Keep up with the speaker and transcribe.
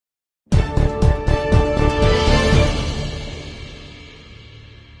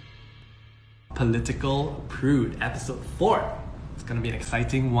Political Prude, episode 4. It's going to be an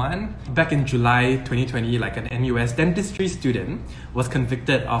exciting one. Back in July 2020, an NUS dentistry student was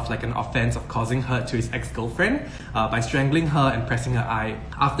convicted of an offense of causing hurt to his ex-girlfriend by strangling her and pressing her eye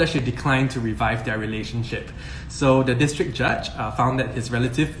after she declined to revive their relationship. So the district judge found that his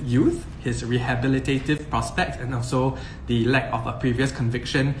relative youth, his rehabilitative prospects, and also the lack of a previous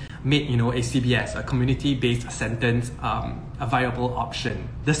conviction made, a CBS, a community-based sentence, a viable option.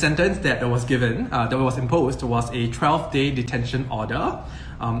 The sentence that was given, that was imposed, was a 12-day detention order,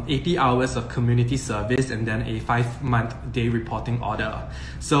 80 hours of community service, and then a 5-month day reporting order.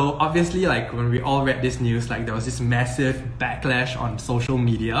 So obviously, when we all read this news, there was this massive backlash on social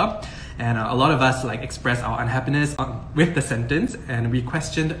media, and a lot of us expressed our unhappiness with the sentence, and we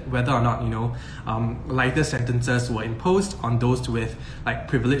questioned whether or not lighter sentences were imposed on those with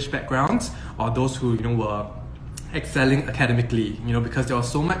privileged backgrounds or those who were excelling academically, because there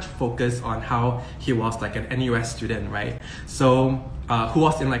was so much focus on how he was an NUS student, right? So who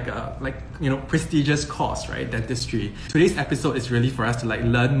was in a prestigious course, right? Dentistry. Today's episode is really for us to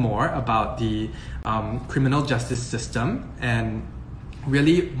learn more about the criminal justice system and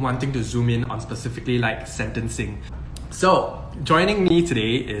really wanting to zoom in on specifically sentencing. So, joining me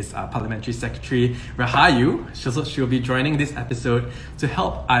today is Parliamentary Secretary Rahayu. She'll be joining this episode to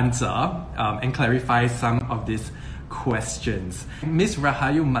help answer and clarify some of these questions. Ms.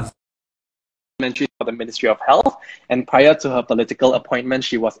 Rahayu Mahzam, for the Ministry of Health, and prior to her political appointment,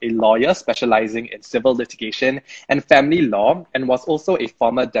 she was a lawyer specializing in civil litigation and family law, and was also a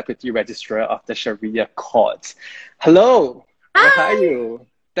former deputy registrar of the Sharia court. Hello, Hi. Rahayu.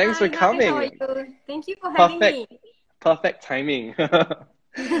 Thanks for coming. How are you? Thank you for having me. Perfect timing.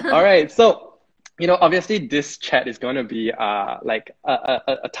 All right, so obviously this chat is going to be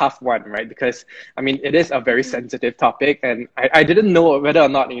a tough one, right? Because it is a very sensitive topic, and I didn't know whether or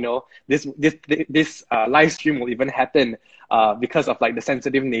not this live stream will even happen because of the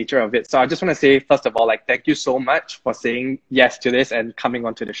sensitive nature of it. So I just want to say, first of all, thank you so much for saying yes to this and coming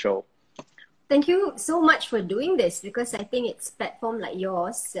onto the show. Thank you so much for doing this, because I think it's a platform like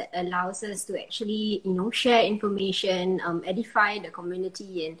yours that allows us to actually, share information, edify the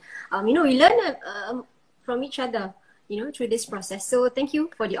community, and, we learn from each other, through this process. So thank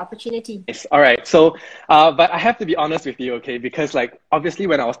you for the opportunity. Yes. All right. So, but I have to be honest with you, okay? Because obviously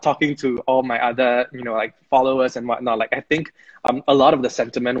when I was talking to all my other, followers and whatnot, I think a lot of the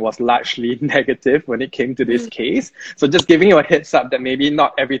sentiment was largely negative when it came to this case. So just giving you a heads up that maybe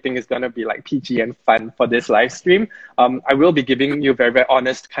not everything is going to be PG and fun for this live stream. I will be giving you very, very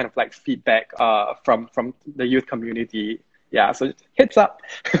honest kind of feedback from the youth community. Yeah, so heads up.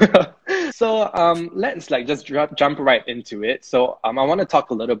 So let's just jump right into it. So I want to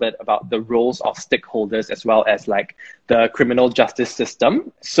talk a little bit about the roles of stakeholders as well as the criminal justice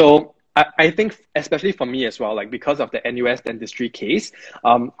system. So I think, especially for me as well, because of the NUS dentistry case,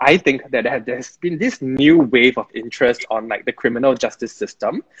 I think that there's been this new wave of interest on the criminal justice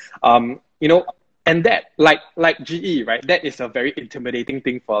system. And that, like GE, right? That is a very intimidating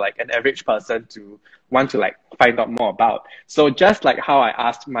thing for an average person to want to find out more about. So just how I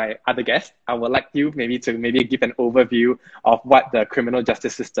asked my other guests, I would like you maybe give an overview of what the criminal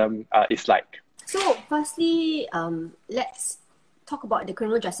justice system is like. So firstly, let's talk about the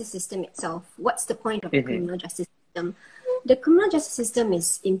criminal justice system itself. What's the point of the criminal justice system? The criminal justice system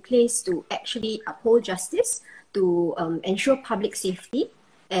is in place to actually uphold justice, to ensure public safety,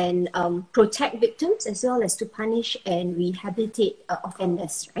 and protect victims, as well as to punish and rehabilitate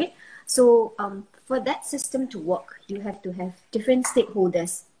offenders, right? So for that system to work, you have to have different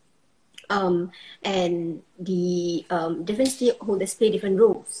stakeholders, and the different stakeholders play different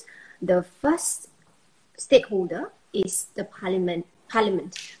roles. The first stakeholder is the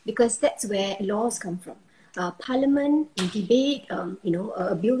parliament, because that's where laws come from. Parliament, we debate,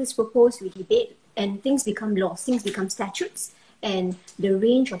 a bill is proposed, we debate, and things become laws, things become statutes, and the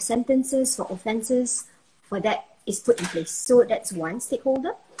range of sentences for offences for that is put in place. So that's one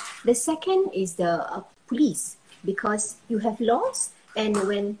stakeholder. The second is the police, because you have laws, and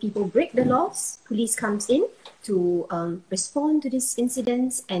when people break the laws, police comes in to respond to these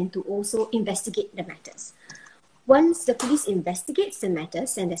incidents and to also investigate the matters. Once the police investigates the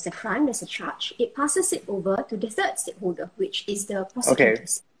matters and there's a crime, there's a charge, it passes it over to the third stakeholder, which is the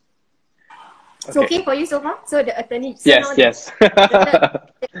prosecutors. It's okay for you so far? So the attorney... Yes.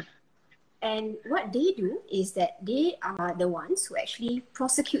 And what they do is that they are the ones who actually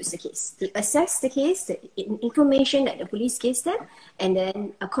prosecutes the case. They assess the case, the information that the police gives them, and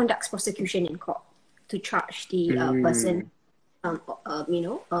then conducts prosecution in court to charge the person,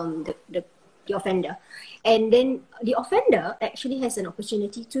 the offender. And then the offender actually has an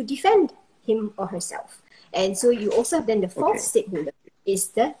opportunity to defend him or herself. And so you also have then the fourth stakeholder is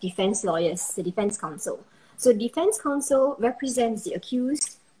the defense lawyers, the defense counsel. So defense counsel represents the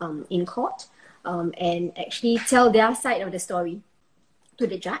accused in court and actually tell their side of the story to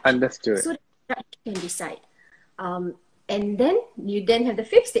the judge. Understood. So the judge can decide. And then you then have the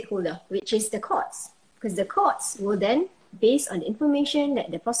fifth stakeholder, which is the courts. Because the courts will then, based on the information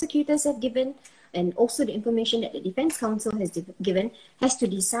that the prosecutors have given and also the information that the defense counsel has given, has to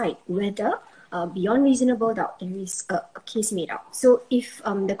decide whether beyond reasonable doubt there is a case made out. So if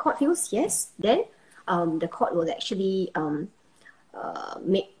the court feels yes, then the court will actually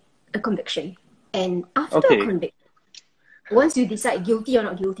make a conviction. And after a conviction, once you decide guilty or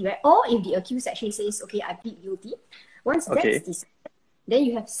not guilty, right? Or if the accused actually says, okay, I plead guilty, once that's decided, then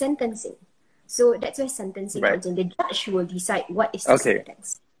you have sentencing. So that's where sentencing comes in. The judge will decide what is the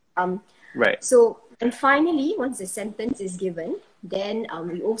sentence. So, and finally, once the sentence is given, then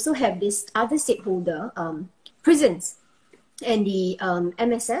we also have this other stakeholder, prisons, and the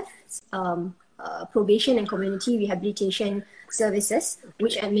MSF, Probation and Community Rehabilitation Services,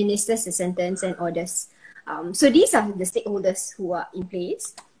 which administers the sentence and orders. So these are the stakeholders who are in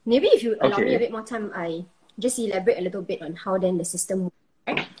place. Maybe if you allow me a bit more time, I just elaborate a little bit on how then the system works.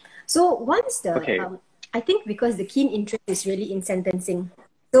 Right? So once the, I think because the keen interest is really in sentencing.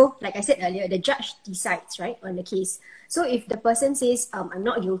 So like I said earlier, the judge decides, right, on the case. So if the person says, I'm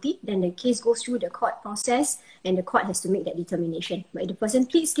not guilty, then the case goes through the court process and the court has to make that determination. But if the person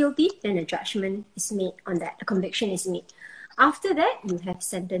pleads guilty, then a judgment is made on that, a conviction is made. After that, you have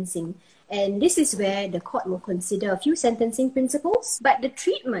sentencing. And this is where the court will consider a few sentencing principles. But the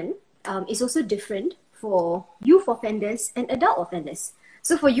treatment is also different for youth offenders and adult offenders.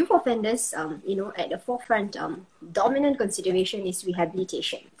 So for youth offenders, at the forefront, dominant consideration is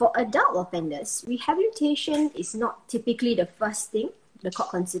rehabilitation. For adult offenders, rehabilitation is not typically the first thing the court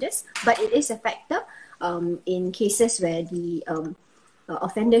considers, but it is a factor in cases where the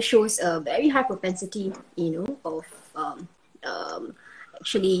offender shows a very high propensity, of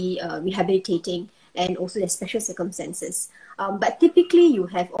actually rehabilitating, and also the special circumstances. But typically, you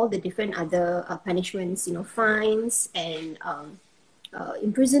have all the different other punishments, fines and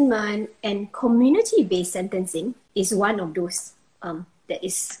imprisonment, and community-based sentencing is one of those that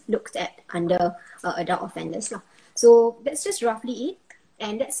is looked at under adult offenders. So that's just roughly it.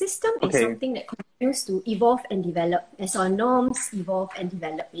 And that system is something that continues to evolve and develop as our norms evolve and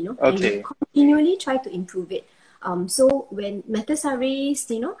develop, and we continually try to improve it. So when matters are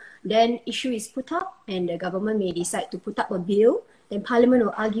raised, then issue is put up and the government may decide to put up a bill, then Parliament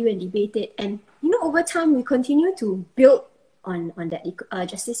will argue and debate it. And, over time, we continue to build on that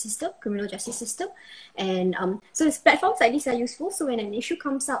justice system, criminal justice system. And so these platforms like this are useful. So when an issue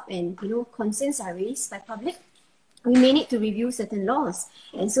comes up and, concerns are raised by public, we may need to review certain laws.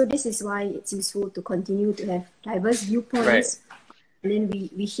 And so this is why it's useful to continue to have diverse viewpoints. And then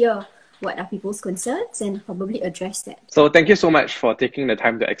we hear what are people's concerns and probably address that. So thank you so much for taking the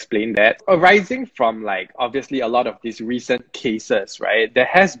time to explain that. Arising from obviously a lot of these recent cases, right, there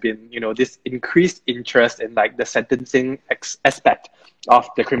has been, this increased interest in the sentencing aspect of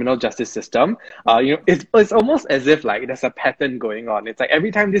the criminal justice system. It's almost as if there's a pattern going on. It's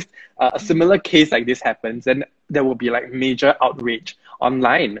every time this a similar case like this happens, then there will be major outrage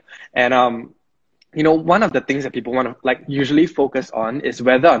online. And one of the things that people want to usually focus on is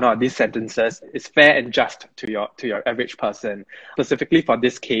whether or not these sentences is fair and just to your average person. Specifically for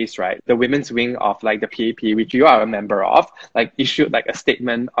this case, right, the women's wing of the PAP, which you are a member of, issued a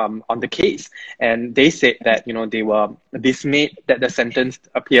statement on the case, and they said that they were dismayed that the sentence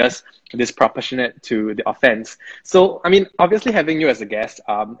appears disproportionate to the offense. So I mean, obviously having you as a guest,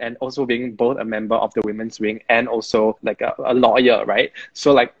 and also being both a member of the women's wing and also a lawyer, right?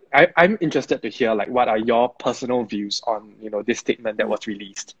 So I'm interested to hear what are your personal views on this statement that was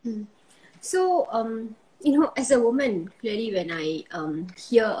released. So as a woman, clearly when I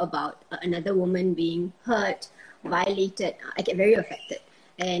hear about another woman being hurt, violated, I get very affected.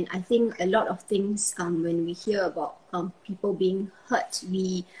 And I think a lot of things when we hear about people being hurt,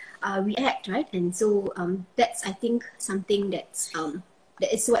 we react, right? And so that's, I think, something that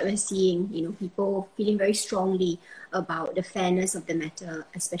is what we're seeing, people feeling very strongly about the fairness of the matter,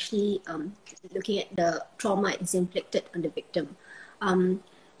 especially looking at the trauma it's inflicted on the victim.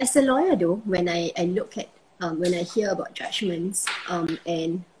 As a lawyer though, when I look at, when I hear about judgments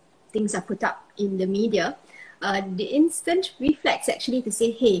and things are put up in the media, the instant reflex actually to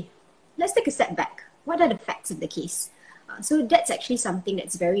say, hey, let's take a step back. What are the facts of the case? So that's actually something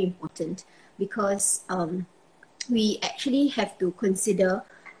that's very important because we actually have to consider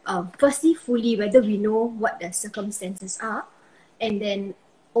firstly fully whether we know what the circumstances are, and then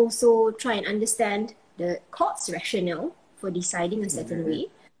also try and understand the court's rationale for deciding a certain way,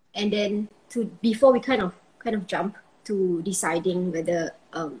 and then before we kind of jump to deciding whether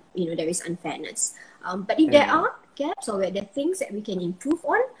there is unfairness. But if there are gaps or where there are things that we can improve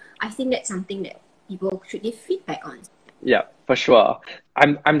on, I think that's something that people should give feedback on. Yeah, for sure.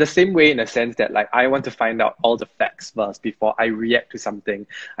 I'm the same way in a sense that like I want to find out all the facts first before I react to something.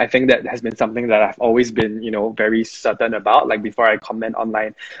 I think that has been something that I've always been, very certain about, like before I comment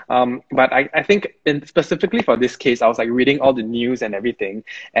online. But I think specifically for this case, I was like reading all the news and everything,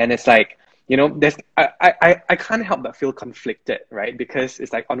 and it's like, there's I can't help but feel conflicted, right? Because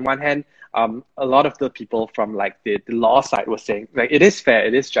it's like on one hand, a lot of the people from like the law side was saying like it is fair,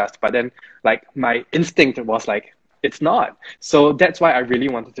 it is just, but then like my instinct was like, it's not. So that's why I really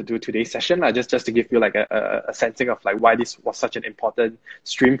wanted to do today's session, just to give you like a sensing of like why this was such an important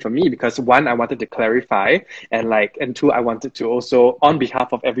stream for me. Because one, I wanted to clarify, and two, I wanted to also, on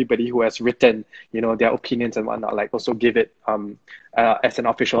behalf of everybody who has written, their opinions and whatnot, like also give it as an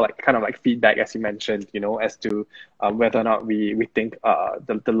official like kind of like feedback, as you mentioned, as to whether or not we think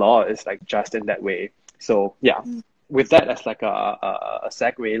the law is like just in that way. So yeah. With that as like a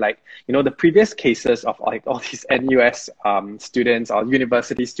segue, like, the previous cases of like all these NUS students or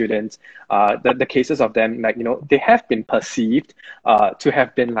university students, the cases of them, like, they have been perceived to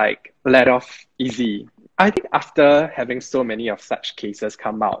have been like let off easy. I think after having so many of such cases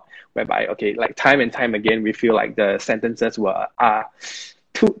come out, whereby, okay, like time and time again, we feel like the sentences were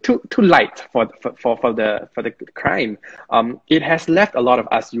too light for the crime. It has left a lot of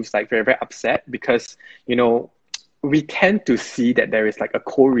us youths like very, very upset because, we tend to see that there is like a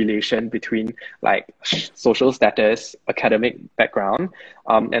correlation between like social status, academic background,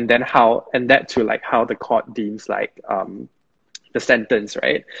 and that to like how the court deems like the sentence,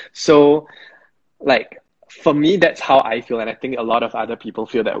 right? So like for me, that's how I feel, and I think a lot of other people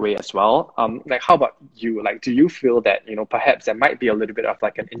feel that way as well. Like how about you? Like, do you feel that perhaps there might be a little bit of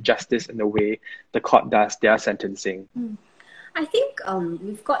like an injustice in the way the court does their sentencing? I think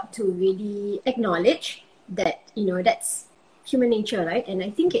we've got to really acknowledge that that's human nature, right? And I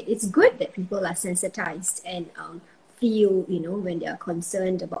think it's good that people are sensitized and feel when they are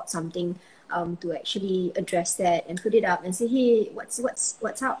concerned about something, to actually address that and put it up and say, hey, what's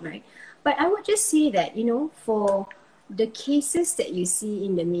up, right? But I would just say that for the cases that you see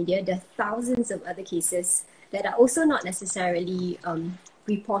in the media, there are thousands of other cases that are also not necessarily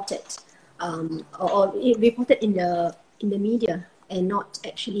reported or reported in the media and not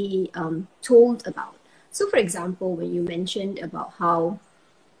actually told about. So, for example, when you mentioned about how,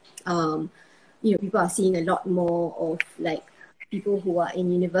 people are seeing a lot more of like people who are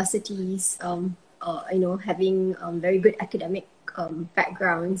in universities, having very good academic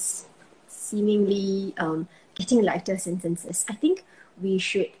backgrounds, seemingly getting lighter sentences. I think we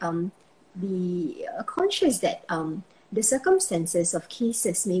should be conscious that the circumstances of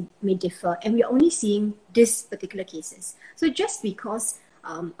cases may differ, and we are only seeing this particular cases. So just because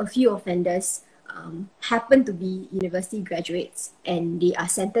a few offenders happen to be university graduates and they are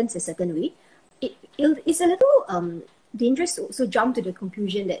sentenced a certain way, it's a little dangerous to also jump to the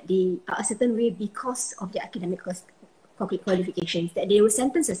conclusion that they are a certain way because of their academic qualifications, that they were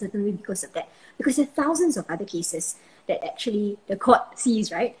sentenced a certain way because of that. Because there are thousands of other cases that actually the court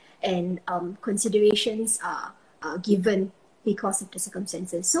sees, right? And considerations are given because of the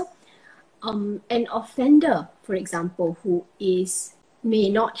circumstances. So an offender, for example, who may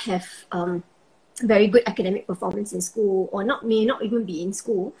not have very good academic performance in school, or may not even be in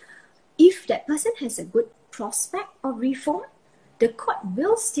school, if that person has a good prospect of reform, the court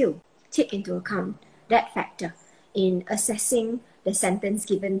will still take into account that factor in assessing the sentence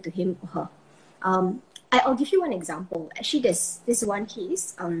given to him or her. I'll give you one example. Actually, there's this one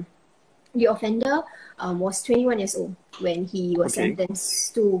case. The offender was 21 years old when he was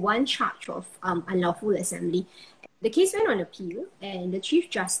sentenced to one charge of unlawful assembly. The case went on appeal, and the Chief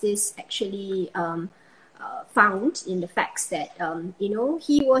Justice actually found in the facts that,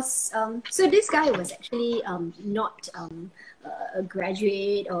 he was... so this guy was actually not a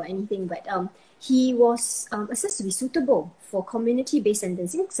graduate or anything, but he was assessed to be suitable for community-based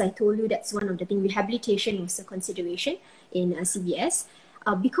sentencing, because I told you that's one of the things. Rehabilitation was a consideration in CBS.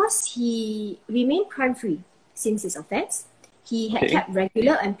 Because he remained crime-free since his offence, he had kept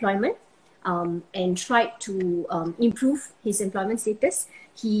regular employment, and tried to improve his employment status.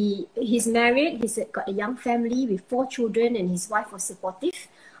 He's married, he's got a young family with 4 children, and his wife was supportive.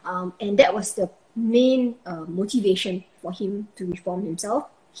 And that was the main motivation for him to reform himself.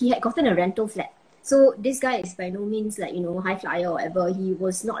 He had gotten a rental flat. So this guy is by no means like, high flyer or whatever. He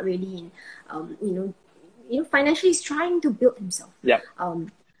was not really in, financially he's trying to build himself. Yeah.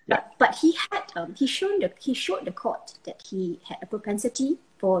 But he showed the court that he had a propensity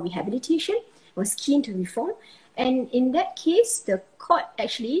for rehabilitation, was keen to reform, and in that case, the court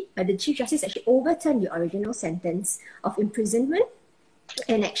actually, the Chief Justice actually overturned the original sentence of imprisonment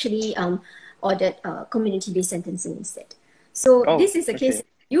and actually ordered community-based sentencing instead. So this is a case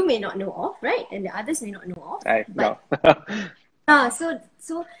you may not know of, right? And the others may not know of.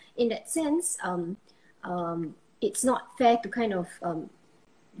 So in that sense, it's not fair to kind of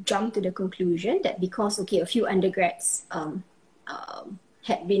jump to the conclusion that because a few undergrads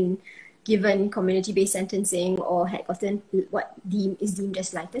had been given community-based sentencing or had gotten what is deemed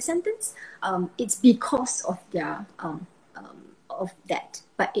as lighter sentence, it's because of their of that.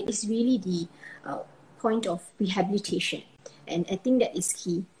 But it is really the point of rehabilitation, and I think that is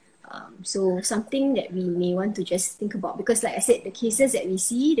key. So something that we may want to just think about, because like I said, the cases that we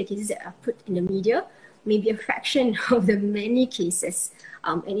see, the cases that are put in the media, may be a fraction of the many cases.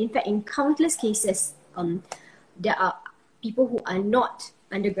 And in fact, in countless cases, there are people who are not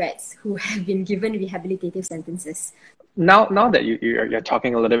undergrads who have been given rehabilitative sentences. Now that you're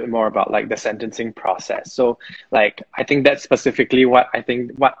talking a little bit more about like the sentencing process, so like I think that's specifically what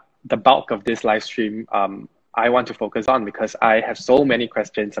the bulk of this live stream I want to focus on, because I have so many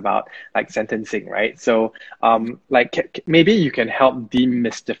questions about like sentencing, right? So maybe you can help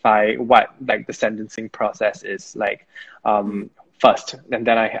demystify what like the sentencing process is like first, and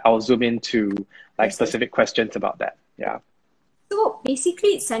then I'll zoom into like specific questions about that. Yeah. So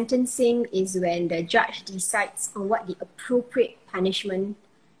basically, sentencing is when the judge decides on what the appropriate punishment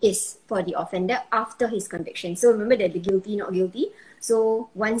is for the offender after his conviction. So remember that the guilty, not guilty. So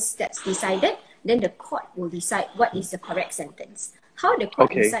once that's decided, then the court will decide what is the correct sentence. How the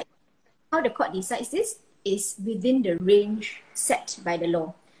court decides this is within the range set by the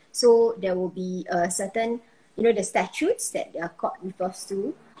law. So there will be a certain, the statutes that the court refers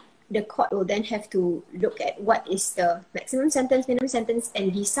to. The court will then have to look at what is the maximum sentence, minimum sentence,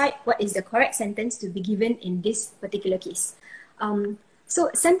 and decide what is the correct sentence to be given in this particular case. So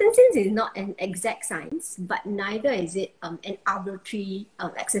sentencing is not an exact science, but neither is it an arbitrary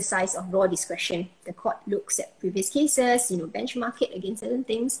exercise of raw discretion. The court looks at previous cases, benchmark it against certain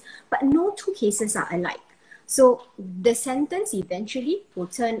things, but no two cases are alike. So the sentence eventually will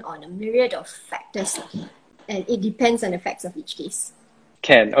turn on a myriad of factors, and it depends on the facts of each case.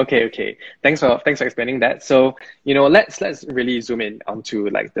 Okay. Thanks for explaining that. So, let's really zoom in onto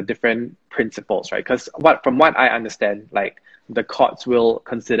like the different principles, right? Because from what I understand, like the courts will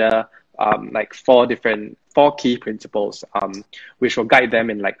consider like four key principles, which will guide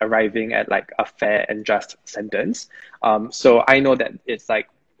them in like arriving at like a fair and just sentence. So I know that it's like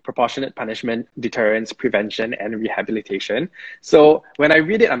proportionate punishment, deterrence, prevention, and rehabilitation. So when I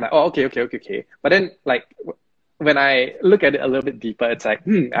read it, I'm like, okay. But then like when I look at it a little bit deeper, it's like,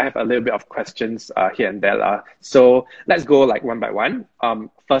 I have a little bit of questions here and there. So let's go like one by one.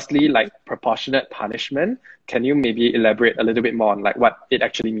 Firstly, like proportionate punishment. Can you maybe elaborate a little bit more on like what it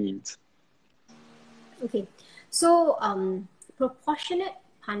actually means? Okay, so proportionate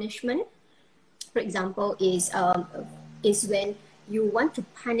punishment, for example, is when you want to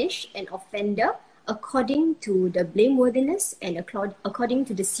punish an offender according to the blameworthiness and according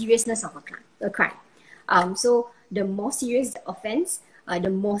to the seriousness of a crime. So the more serious the offense, the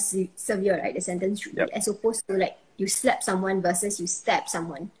more severe, right, the sentence should be, as opposed to like you slap someone versus you stab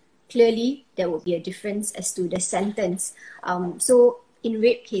someone. Clearly, there will be a difference as to the sentence. So in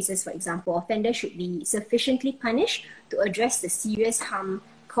rape cases, for example, offenders should be sufficiently punished to address the serious harm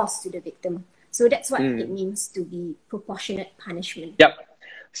caused to the victim. So that's what it means to be proportionate punishment. Yep.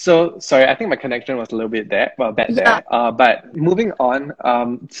 So, sorry, I think my connection was a little bit bad there. But moving on,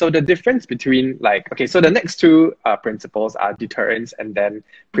 so the difference between so the next two principles are deterrence and then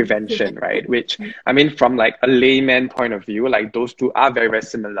prevention, right? Which, I mean, from like a layman point of view, like those two are very, very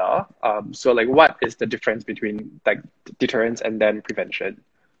similar. So like what is the difference between like deterrence and then prevention?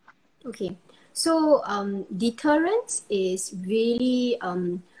 Okay, so deterrence is really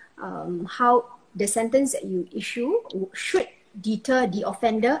how the sentence that you issue should deter the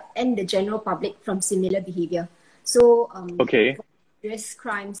offender and the general public from similar behavior. So, for serious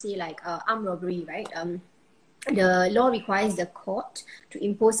crimes, say like armed robbery, right? The law requires the court to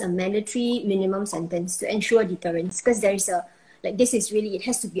impose a mandatory minimum sentence to ensure deterrence, because there is it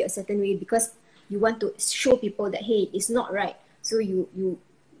has to be a certain way, because you want to show people that, hey, it's not right. So you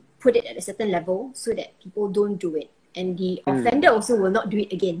put it at a certain level so that people don't do it, and the offender also will not do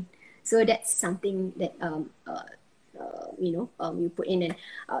it again. So that's something that you put in, and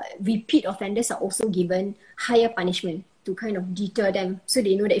repeat offenders are also given higher punishment to kind of deter them, so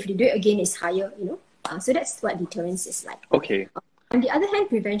they know that if they do it again, it's higher. So that's what deterrence is like. Okay. On the other hand,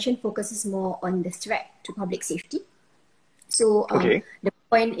 prevention focuses more on the threat to public safety. So the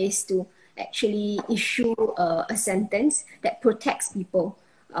point is to actually issue a sentence that protects people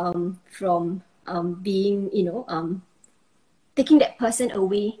from being, taking that person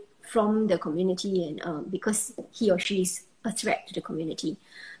away from the community, and because he or she is a threat to the community.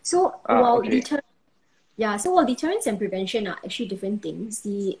 So while deterrence and prevention are actually different things,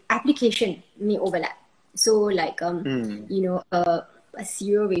 the application may overlap. So like a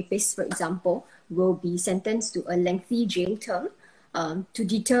serial rapist, for example, will be sentenced to a lengthy jail term to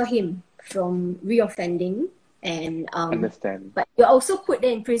deter him from reoffending, and Understand. but you're also put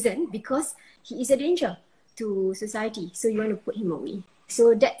there in prison because he is a danger to society, so you want to put him away.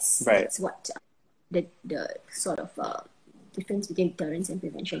 So that's what the sort of difference between deterrence and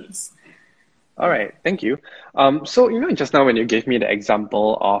prevention is. All right, thank you. So, just now when you gave me the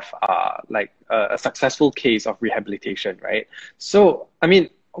example of a successful case of rehabilitation, right? So, I mean,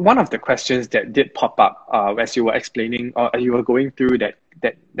 one of the questions that did pop up as you were explaining or you were going through that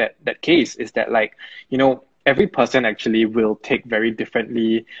case is that, like, every person actually will take very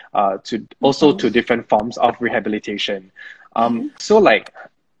differently to different forms of rehabilitation. So, like,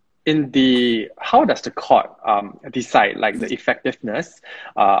 how does the court decide like the effectiveness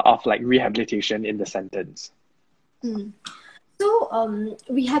of like rehabilitation in the sentence? So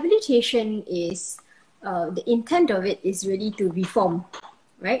rehabilitation is the intent of it is really to reform,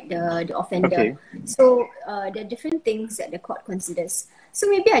 right, the offender. Okay. So there are different things that the court considers. So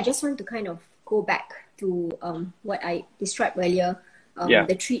maybe I just want to kind of go back to what I described earlier,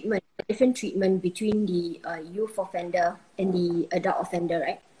 the different treatment between the youth offender and the adult offender,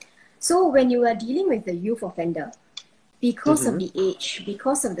 right? So when you are dealing with the youth offender, because of the age,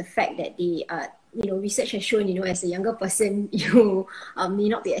 because of the fact that they are, research has shown, as a younger person, you may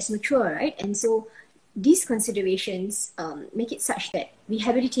not be as mature, right? And so these considerations make it such that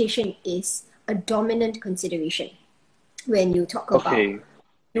rehabilitation is a dominant consideration when you talk about youth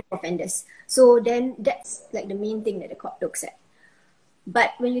offenders. So then that's like the main thing that the court looks at.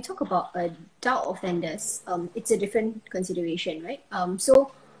 But when you talk about adult offenders, it's a different consideration, right?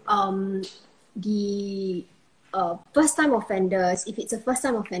 The first-time offenders, if it's a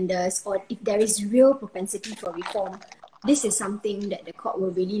first-time offenders, or if there is real propensity for reform, this is something that the court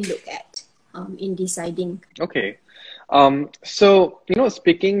will really look at in deciding. Okay. So,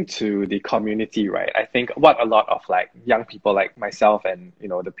 speaking to the community, right, I think what a lot of like young people like myself and,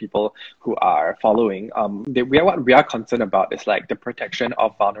 the people who are following, what we are concerned about is like the protection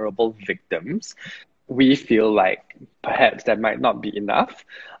of vulnerable victims. We feel like perhaps that might not be enough.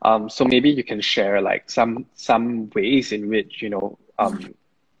 So maybe you can share like some ways in which,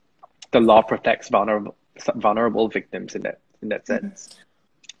 the law protects vulnerable victims in that sense.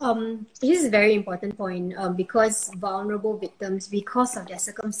 This is a very important point because vulnerable victims, because of their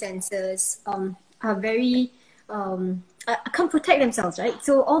circumstances, are very can't protect themselves, right?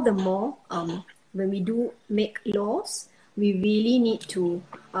 So all the more when we do make laws, we really need to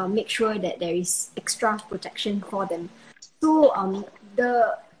make sure that there is extra protection for them. So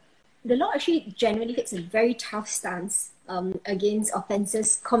the law actually generally takes a very tough stance against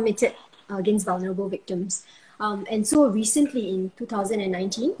offences committed against vulnerable victims. And so recently in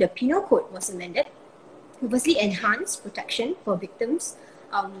 2019, the Penal Code was amended to firstly enhance protection for victims,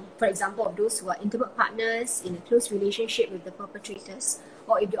 for example, of those who are intimate partners in a close relationship with the perpetrators,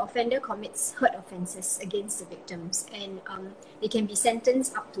 or if the offender commits hurt offences against the victims, and they can be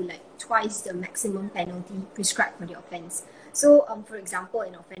sentenced up to like twice the maximum penalty prescribed for the offence. So, for example,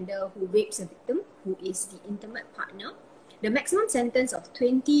 an offender who rapes a victim who is the intimate partner, the maximum sentence of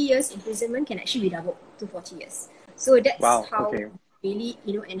 20 years imprisonment can actually be doubled to 40 years. So that's how really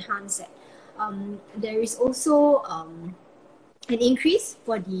enhance it. There is also an increase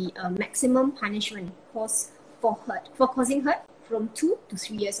for the maximum punishment for causing hurt from 2 to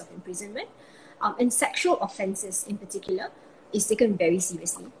 3 years of imprisonment. And sexual offences in particular is taken very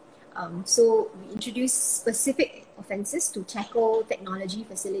seriously. So we introduce specific offences to tackle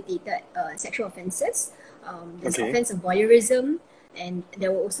technology-facilitated sexual offences. There's offence of voyeurism, and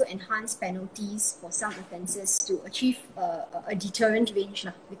there will also enhance penalties for some offences to achieve a deterrent range.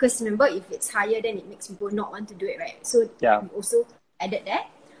 Because remember, if it's higher, then it makes people not want to do it, right? So we also added that.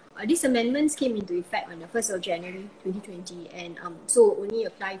 These amendments came into effect on the 1st of January 2020, and so only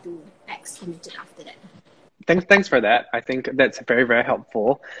apply to acts committed after that. Thanks for that. I think that's very, very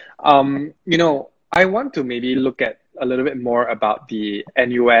helpful. I want to maybe look at a little bit more about the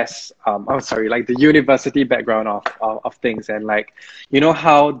NUS, like the university background of things, and like,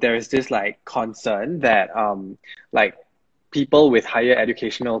 how there's this like concern that like people with higher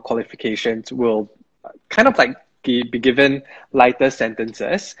educational qualifications will kind of like be given lighter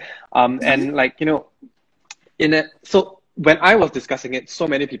sentences. And like, you know, so when I was discussing it, so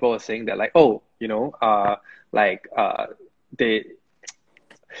many people were saying that like, oh, you know, they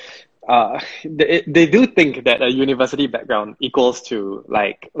they do think that a university background equals to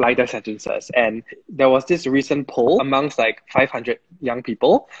like lighter sentences. And there was this recent poll amongst like 500 young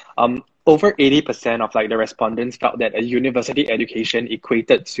people. Over 80% of like the respondents felt that a university education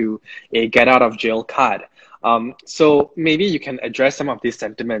equated to a get out of jail card. So maybe you can address some of these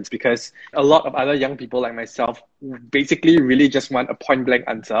sentiments, because a lot of other young people like myself basically really just want a point blank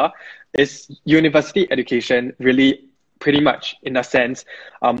answer. Is university education really pretty much, in a sense,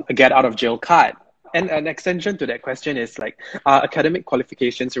 a get out of jail card? And an extension to that question is like, are academic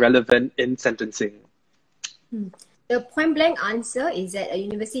qualifications relevant in sentencing? The point blank answer is that a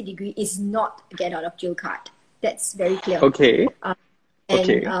university degree is not a get out of jail card. That's very clear. Okay.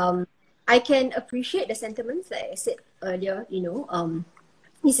 I can appreciate the sentiments that I said earlier. You know,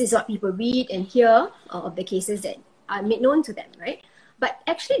 this is what people read and hear of the cases that are made known to them, right? But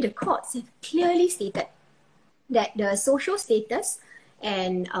actually, the courts have clearly stated that the social status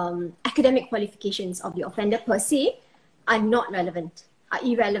and academic qualifications of the offender per se are not relevant, are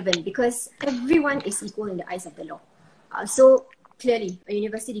irrelevant, because everyone is equal in the eyes of the law. So clearly, a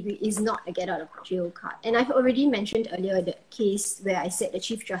university degree is not a get out of jail card. And I've already mentioned earlier the case where I said the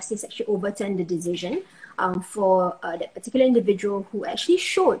Chief Justice actually overturned the decision for that particular individual who actually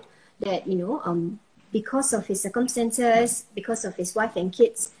showed that, you know, because of his circumstances, because of his wife and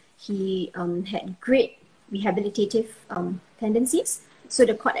kids, he had great rehabilitative tendencies. So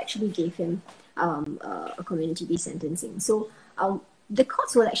the court actually gave him a community-based sentencing. So the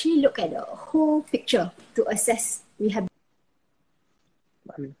courts will actually look at the whole picture to assess rehabilitation.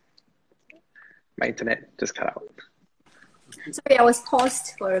 My internet just cut out. Sorry, I was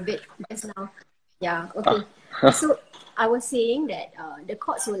paused for a bit just now. Yeah, okay. So I was saying that the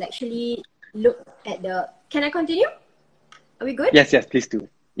courts will actually look at the... Can I continue? Are we good? Yes, please do.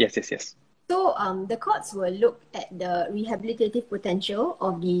 Yes. So the courts will look at the rehabilitative potential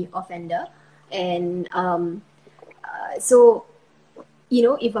of the offender. And so, you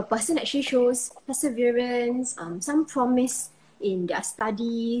know, if a person actually shows perseverance, some promise in their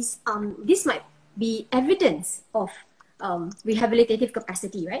studies, this might be evidence of rehabilitative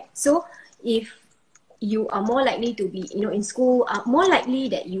capacity, right? So if you are more likely to be, you know, in school, more likely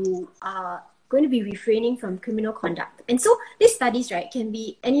that you are going to be refraining from criminal conduct. And so these studies, right, can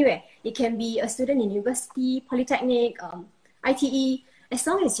be anywhere. It can be a student in university, polytechnic, ITE, as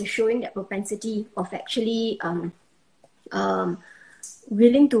long as you're showing that propensity of actually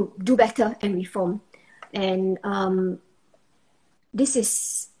willing to do better and reform. And this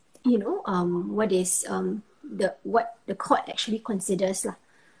is, you know, what the court actually considers lah.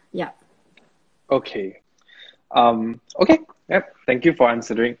 Yeah. Okay. Okay. Yep. Thank you for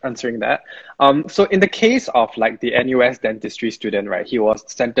answering that. So in the case of like the NUS dentistry student, right, he was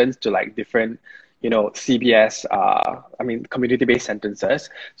sentenced to like different, you know, CBS, community-based sentences.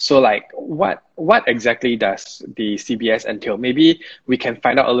 So like, what exactly does the CBS entail? Maybe we can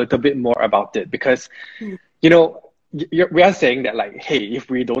find out a little bit more about it, because, you know, we are saying that like, hey, if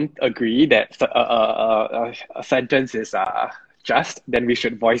we don't agree that a sentence is just, then we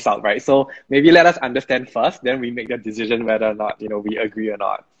should voice out, right? So maybe let us understand first, then we make the decision whether or not, you know, we agree or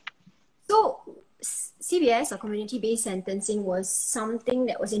not. So CBS, or community-based sentencing, was something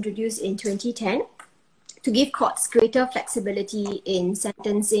that was introduced in 2010 to give courts greater flexibility in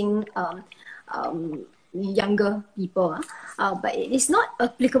sentencing younger people. But it is not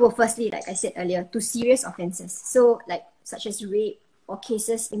applicable, firstly, like I said earlier, to serious offences. So like such as rape or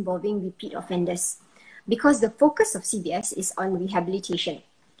cases involving repeat offenders, because the focus of CBS is on rehabilitation.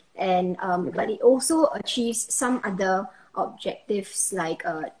 And but it also achieves some other objectives like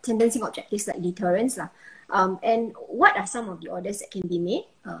sentencing objectives like deterrence lah. And what are some of the orders that can be made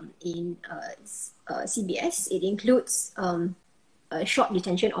in CBS? It includes a short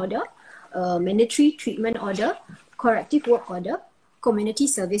detention order, mandatory treatment order, corrective work order, community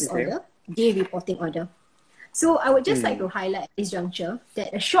service order, day reporting order. So I would just like to highlight at this juncture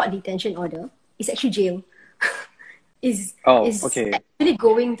that a short detention order is actually jail. is actually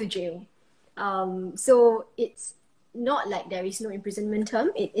going to jail. So it's not like there is no imprisonment term.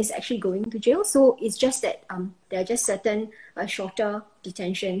 It is actually going to jail. So it's just that there are just certain shorter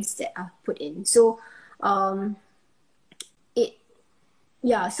detentions that are put in. So so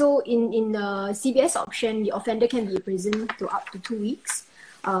in the CBS option, the offender can be imprisoned to up to 2 weeks.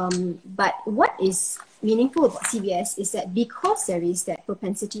 But what is meaningful about CBS is that because there is that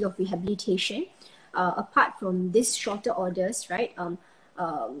propensity of rehabilitation, apart from these shorter orders, right,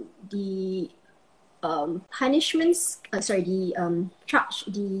 the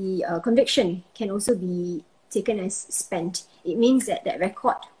conviction can also be taken as spent. It means that that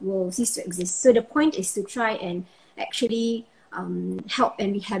record will cease to exist. So the point is to try and actually help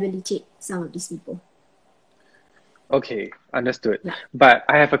and rehabilitate some of these people. Okay, understood. Yeah. But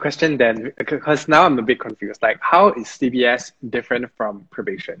I have a question then, because now I'm a bit confused. Like, how is CBS different from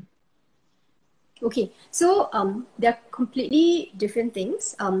probation? Okay, so they're completely different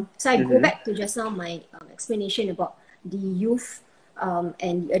things. So I go back to just now my explanation about the youth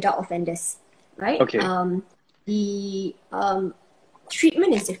and the adult offenders, right? Okay. The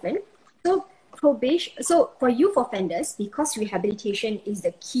treatment is different. So probation. So for youth offenders, because rehabilitation is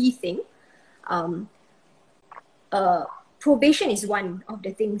the key thing, probation is one of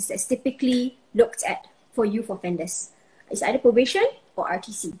the things that's typically looked at for youth offenders. It's either probation or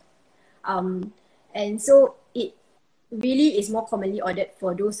RTC. And so it really is more commonly ordered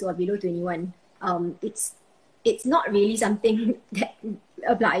for those who are below 21. It's not really something that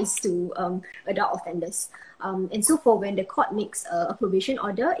applies to adult offenders. And so for when the court makes a probation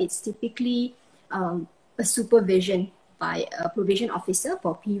order, it's typically a supervision by a probation officer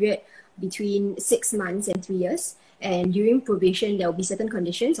for a period between 6 months and 3 years. And during probation, there will be certain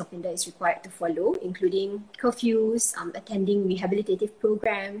conditions offender is required to follow, including curfews, attending rehabilitative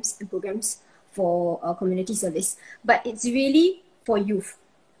programs, and programs for community service. But it's really for youth.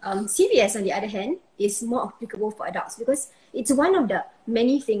 CBS, on the other hand, is more applicable for adults because it's one of the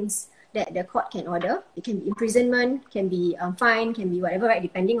many things that the court can order. It can be imprisonment, can be fine, can be whatever, right,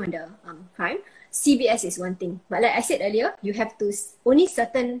 depending on the crime. CBS is one thing. But like I said earlier, you have to, only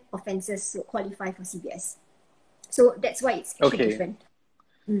certain offences will qualify for CBS. So that's why it's actually different.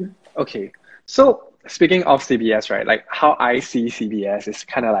 Okay. So speaking of CBS, right, like how I see CBS is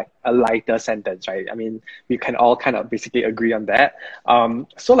kind of like a lighter sentence, right? I mean, we can all kind of basically agree on that.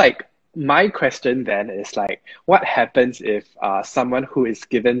 So like my question then is like, what happens if someone who is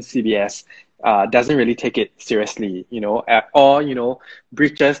given CBS doesn't really take it seriously, you know, or, you know,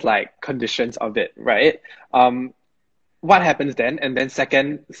 breaches like conditions of it, right? What happens then? And then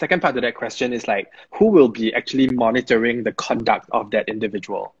second part of that question is like, who will be actually monitoring the conduct of that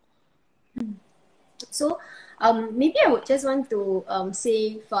individual? So maybe I would just want to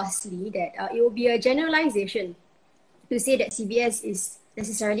say firstly that it will be a generalization to say that CBS is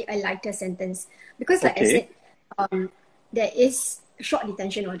necessarily a lighter sentence because like I said, there is short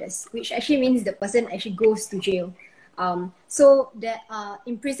detention orders, which actually means the person actually goes to jail. So there are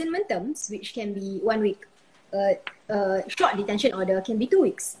imprisonment terms, which can be 1 week. Short detention order can be 2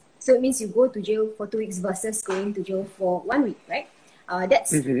 weeks. So it means you go to jail for 2 weeks versus going to jail for 1 week, right?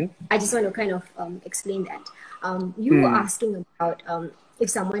 That's I just want to kind of explain that. You were asking about if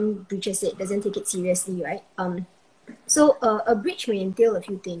someone breaches it, doesn't take it seriously, right? So a breach may entail a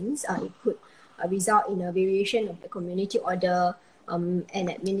few things. It could result in a variation of the community order, an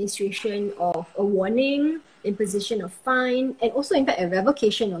administration of a warning, imposition of fine, and also in fact a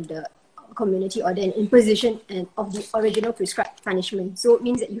revocation of the community order and imposition of the original prescribed punishment. So it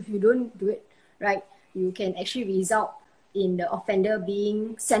means that if you don't do it right, you can actually result in the offender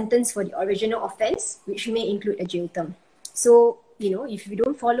being sentenced for the original offense, which may include a jail term. So, you know, if you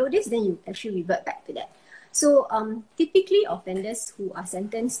don't follow this, then you actually revert back to that. So typically offenders who are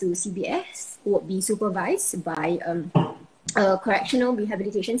sentenced to CBS would be supervised by a correctional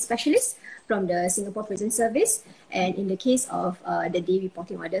rehabilitation specialist from the Singapore Prison Service, and in the case of the day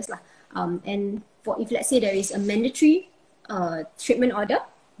reporting orders and for if let's say there is a mandatory treatment order,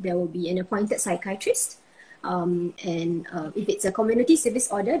 there will be an appointed psychiatrist, and if it's a community service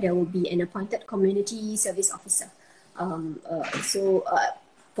order, there will be an appointed community service officer.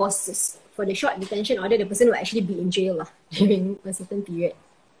 For the short detention order, the person will actually be in jail during a certain period.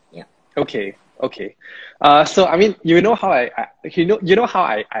 Yeah. Okay. So I mean, you know how I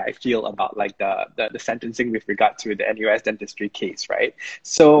feel about like the sentencing with regard to the NUS dentistry case, right?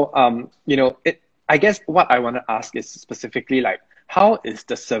 So you know, I guess what I want to ask is specifically like, how is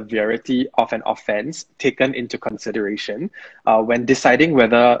the severity of an offense taken into consideration when deciding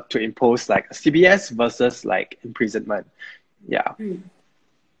whether to impose like a CBS versus like imprisonment? Yeah.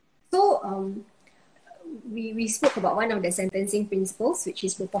 So we spoke about one of the sentencing principles, which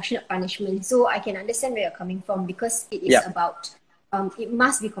is proportionate punishment. So I can understand where you're coming from because it is about, it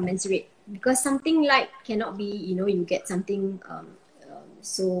must be commensurate, because something light cannot be, you know, you get something an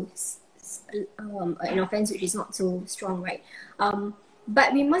offense which is not so strong, right?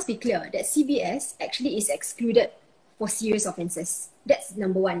 But we must be clear that CBS actually is excluded for serious offenses. That's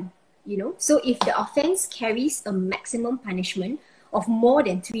number one, you know. So if the offense carries a maximum punishment of more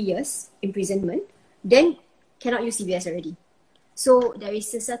than 3 years imprisonment, then cannot use CBS already. So there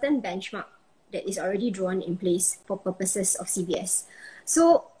is a certain benchmark that is already drawn in place for purposes of CBS.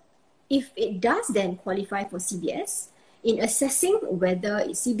 So if it does then qualify for CBS, in assessing whether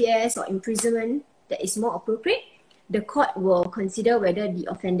it's CBS or imprisonment that is more appropriate, the court will consider whether the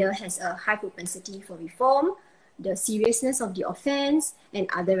offender has a high propensity for reform, the seriousness of the offence, and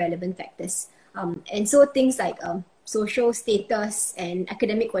other relevant factors. And so things like social status and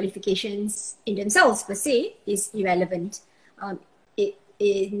academic qualifications in themselves per se is irrelevant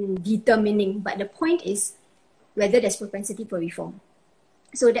in determining, but the point is whether there's propensity for reform.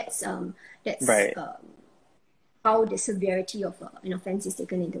 So that's Right. how the severity of an offence is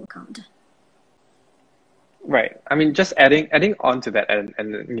taken into account. Right. I mean, just adding on to that, and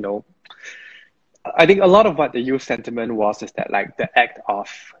I think a lot of what the youth sentiment was is that like the act of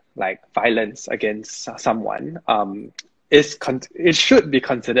like violence against someone it should be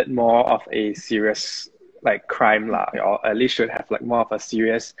considered more of a serious like crime lah, or at least should have like more of a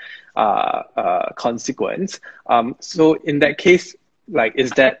serious consequence. So in that case, like is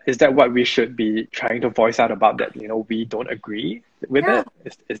that what we should be trying to voice out about, that we don't agree with it?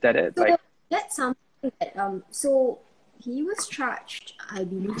 Is that it? So like that's something that so he was charged, I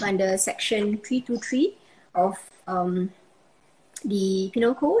believe, under section 323 of the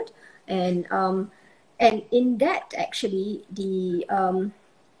Penal Code, and in that actually the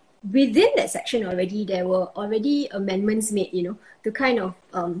within that section already there were already amendments made, to kind of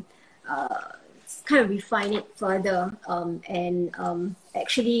refine it further and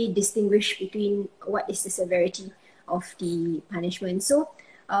actually distinguish between what is the severity of the punishment. So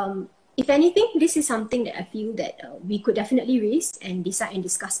if anything, this is something that I feel that we could definitely raise and decide and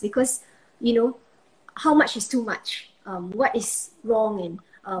discuss, because how much is too much, what is wrong,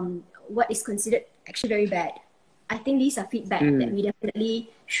 and what is considered actually very bad. I think these are feedback that we definitely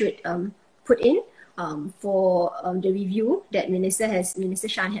should put in for the review that Minister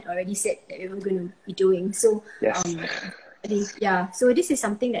Shan had already said that we were going to be doing. So yes. I think, so this is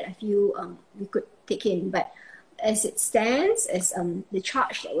something that I feel we could take in. But as it stands, as the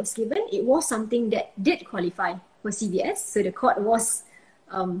charge that was given, it was something that did qualify for CBS. So the court was,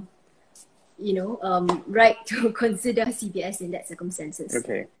 right to consider CBS in that circumstances.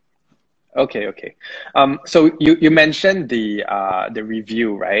 Okay. So you mentioned the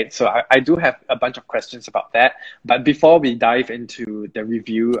review, right? So I do have a bunch of questions about that. But before we dive into the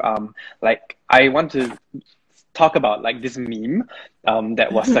review, like I want to talk about like this meme that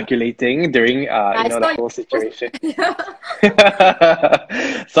was circulating during the whole situation.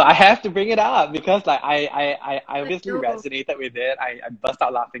 So I have to bring it up because like I obviously resonated with it. I burst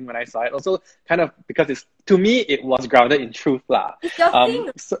out laughing when I saw it. Also kind of because to me it was grounded in truth lah. It's your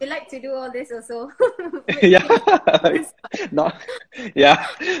thing. So, you like to do all this also.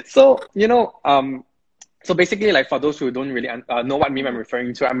 So so basically, like for those who don't really know what meme I'm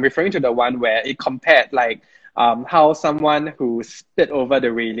referring to the one where it compared like how someone who spit over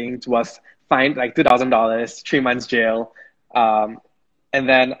the railings was fined like $2,000, 3 months jail, and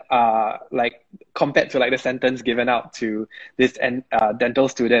then like compared to like the sentence given out to this dental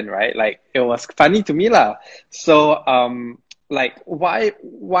student, right? Like it was funny to me lah. So like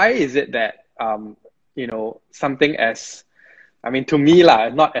why is it that something as, I mean, to me lah,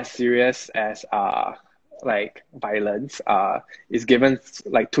 not as serious as like violence is given,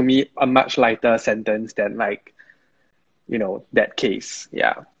 like, to me, a much lighter sentence than like that case?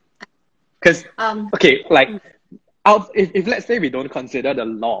 Because okay, like if let's say we don't consider the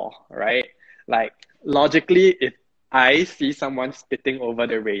law, right? Like logically, if I see someone spitting over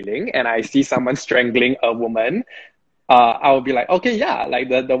the railing and I see someone strangling a woman, I'll be like, okay, like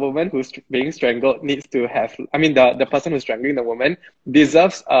the woman who's being strangled needs to have, I mean, the person who's strangling the woman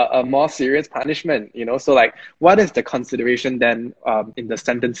deserves a more serious punishment, So like, what is the consideration then in the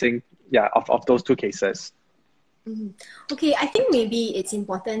sentencing, of those two cases? Okay, I think maybe it's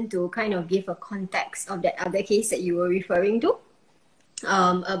important to kind of give a context of that other case that you were referring to,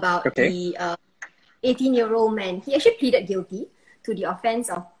 about the 18-year-old man. He actually pleaded guilty to the offence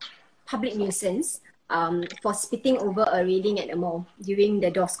of public nuisance for spitting over a railing at a mall during the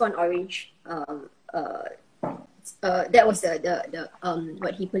DORSCON Orange. That was the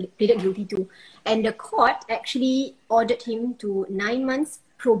what he pleaded guilty to, and the court actually ordered him to 9 months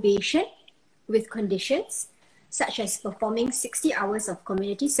probation with conditions such as performing 60 hours of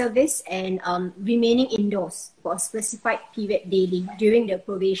community service and remaining indoors for a specified period daily during the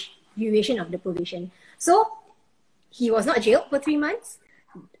duration of the probation. So he was not jailed for 3 months,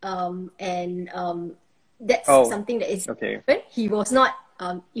 and that's something that is different. He was not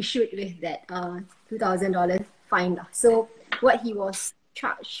issued with that $2,000 fine. So what he was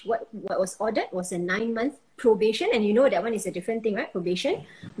charged, what was ordered was a 9 month probation, and that one is a different thing, right? Probation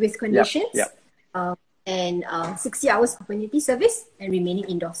with conditions. and 60 hours of community service and remaining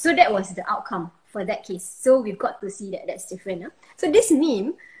indoors. So that was the outcome for that case. So we've got to see that that's different. Huh? So this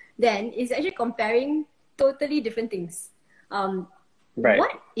meme then is actually comparing totally different things. Right.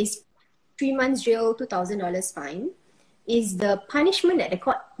 What is 3 months jail, $2,000 fine is the punishment that the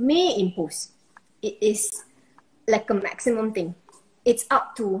court may impose. It is like a maximum thing. It's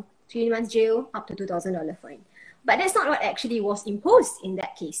up to 3 months jail, up to $2,000 fine. But that's not what actually was imposed in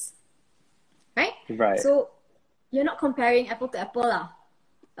that case. Right? Right. So you're not comparing apple to apple.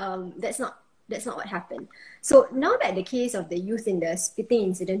 That's not what happened. So now that the case of the youth in the spitting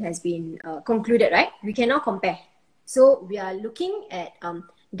incident has been concluded, right? We can now compare. So we are looking at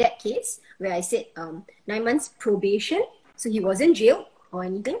that case where I said 9 months probation. So he wasn't jailed or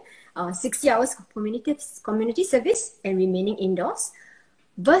anything. 60 hours of community service and remaining indoors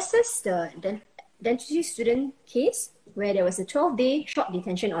versus the dentistry student case where there was a 12-day short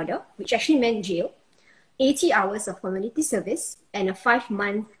detention order, which actually meant jail, 80 hours of community service, and a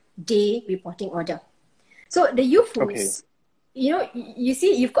 5-month day reporting order. So the youth who's, you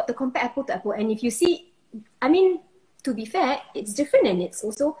see, you've got to compare apple to apple. And if you see, I mean, to be fair, it's different and it's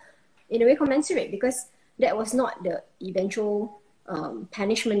also in a way commensurate because that was not the eventual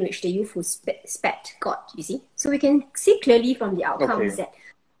punishment which the youth who spat got, you see. So we can see clearly from the outcomes that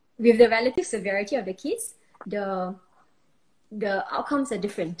with the relative severity of the case, the outcomes are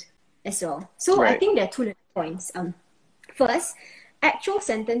different as well. So I think there are 2 little points. First, actual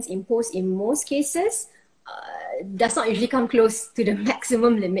sentence imposed in most cases does not usually come close to the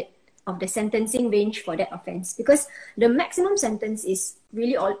maximum limit of the sentencing range for that offence because the maximum sentence is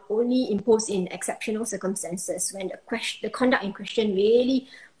really only imposed in exceptional circumstances when the conduct in question really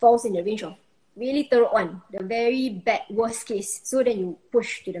falls in the range of really thorough one, the very bad worst case. So then you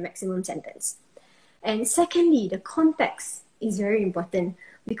push to the maximum sentence. And secondly, the context is very important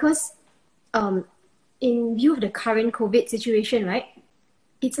because in view of the current COVID situation, right,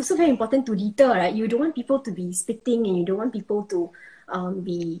 it's also very important to deter, right? You don't want people to be spitting and you don't want people to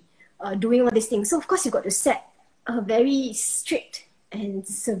be doing all these things. So of course you've got to set a very strict and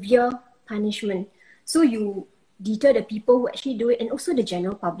severe punishment. So you deter the people who actually do it and also the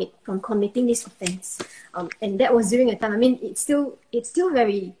general public from committing this offence. And that was during a time, I mean, it's still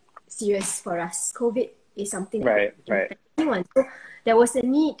very serious for us. COVID is something right. Anyone. So there was a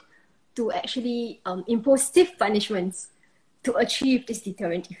need to actually impose stiff punishments to achieve this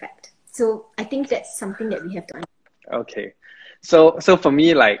deterrent effect. So I think that's something that we have to understand. Okay. So for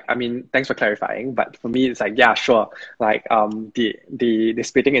me, like, I mean, thanks for clarifying, but for me, it's like, yeah, sure. Like, the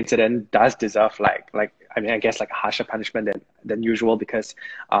spitting incident does deserve like, I mean, I guess like a harsher punishment than usual because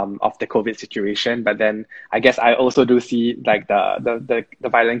of the COVID situation. But then I guess I also do see like the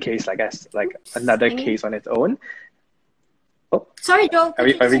violent case, I guess, like another case on its own. Oh, sorry, Joel.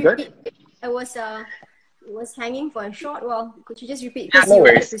 Are we good? I was hanging for a short while. Could you just repeat? Yeah, no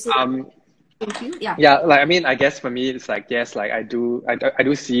worries. Thank you. Yeah. Yeah, like I mean, I guess for me, it's like yes, like I do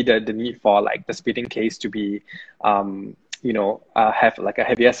see the need for like the spitting case to be, have like a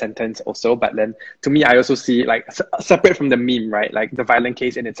heavier sentence also. But then to me, I also see like separate from the meme, right? Like the violent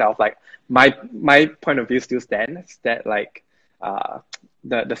case in itself, like my point of view still stands that like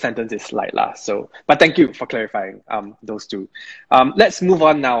the sentence is light lah. So, but thank you for clarifying those two. Let's move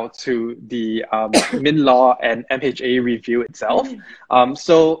on now to the MinLaw and MHA review itself.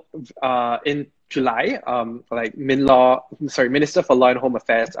 So in July, like Minister for Law and Home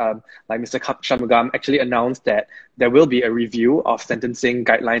Affairs, like Mr. Shanmugam actually announced that there will be a review of sentencing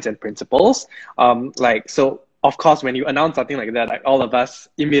guidelines and principles. So of course, when you announce something like that, like all of us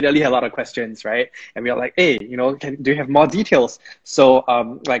immediately have a lot of questions, right? And we are like, hey, do you have more details? So,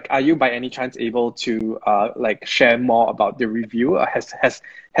 like, are you by any chance able to like share more about the review?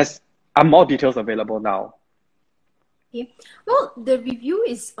 Are more details available now? Okay. Well, the review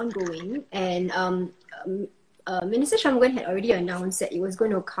is ongoing, and Minister Shanmugam had already announced that it was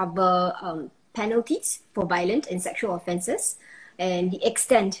going to cover penalties for violent and sexual offences, and the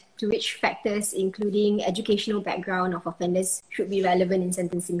extent to which factors, including educational background of offenders, should be relevant in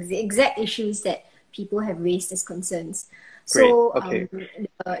sentencing. The exact issues that people have raised as concerns. So okay.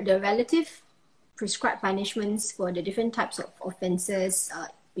 The relative prescribed punishments for the different types of offences,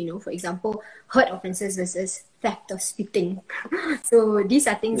 for example, hurt offences versus theft or spitting. So these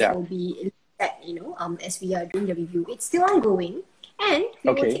are things that will be looked at, as we are doing the review. It's still ongoing, and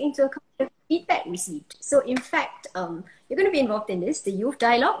we will take into account the feedback received. So in fact, you're going to be involved in this, the youth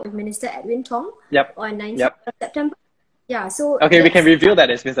dialogue with Minister Edwin Tong on 19th of September. Yeah, so... Okay, we can reveal that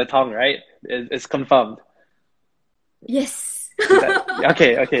it's Mr. Tong, right? It's confirmed. Yes.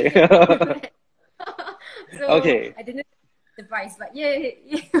 Okay. So Okay. I didn't surprise, but yeah,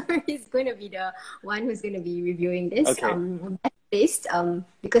 he's going to be the one who's going to be reviewing this. Okay. Best placed,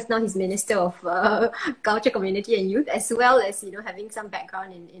 because now he's Minister of Culture, Community and Youth, as well as, having some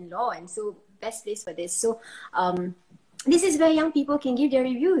background in law, and so best placed for this. So this is where young people can give their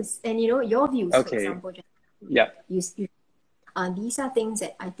reviews and, your views, for example. Yeah. These are things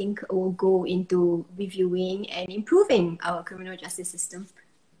that I think will go into reviewing and improving our criminal justice system.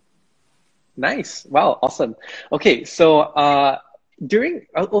 Nice. Wow. Awesome. Okay. So, during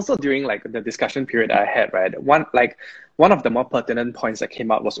like the discussion period I had, right? One of the more pertinent points that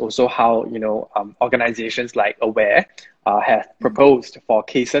came out was also how, organizations like Aware have proposed for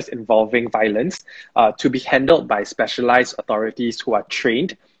cases involving violence to be handled by specialized authorities who are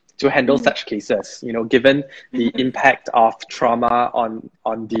trained to handle such cases, given the impact of trauma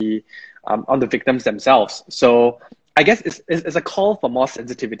on the victims themselves. So I guess it's a call for more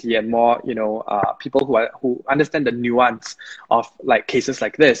sensitivity and more, people who understand the nuance of like cases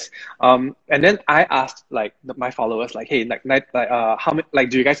like this. And then I asked like my followers, like, hey, how many,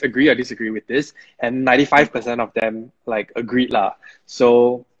 like, do you guys agree or disagree with this? And 95% of them like agreed lah.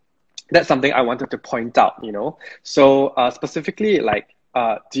 So that's something I wanted to point out, So specifically, like,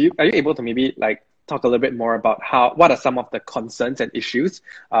 are you able to maybe like talk a little bit more about what are some of the concerns and issues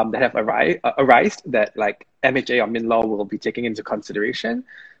that have arisen that like MHA or MinLaw will be taking into consideration?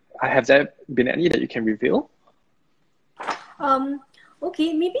 Have there been any that you can reveal?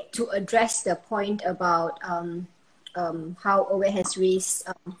 Okay, maybe to address the point about how Aware has raised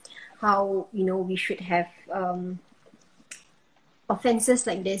how we should have offences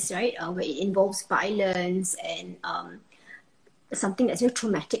like this, right? Where it involves violence and something that's very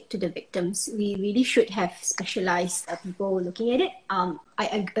traumatic to the victims. We really should have specialized people looking at it.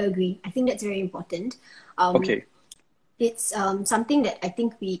 I agree. I think that's very important. Okay. It's something that I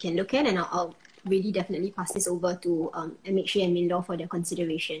think we can look at, and I'll really definitely pass this over to MHA and MinLaw for their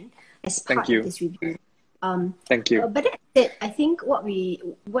consideration as part of this review. Thank you. But that said, I think what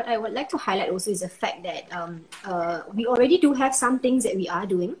I would like to highlight also is the fact that we already do have some things that we are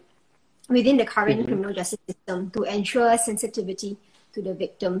doing within the current criminal justice system to ensure sensitivity to the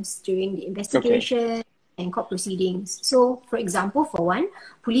victims during the investigation and court proceedings. So, for example, for one,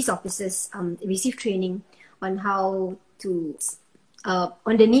 police officers receive training on how to,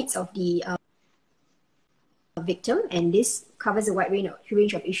 on the needs of the victim, and this covers a wide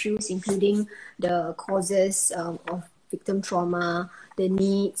range of issues, including the causes of victim trauma, the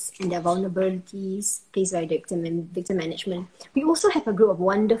needs and their vulnerabilities faced by victim and victim management. We also have a group of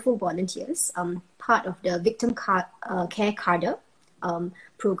wonderful volunteers, part of the Victim Care Cadre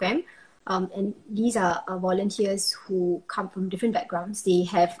program. And these are volunteers who come from different backgrounds. They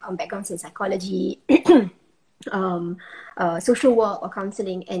have backgrounds in psychology, social work or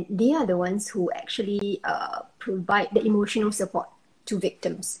counseling, and they are the ones who actually provide the emotional support to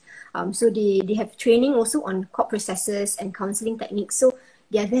victims. So they have training also on court processes and counseling techniques. So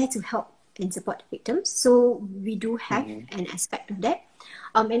they are there to help and support victims. So we do have an aspect of that.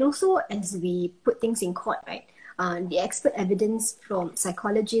 And also as we put things in court, right, the expert evidence from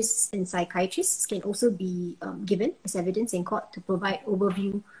psychologists and psychiatrists can also be given as evidence in court to provide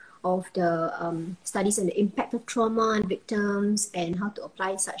overview of the studies on the impact of trauma on victims and how to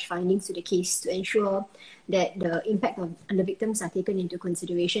apply such findings to the case to ensure that the impact on the victims are taken into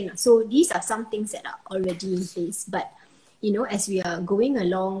consideration. So these are some things that are already in place. But, as we are going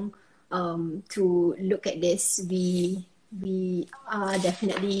along to look at this, we are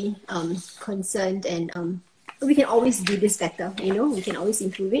definitely concerned, and we can always do this better, we can always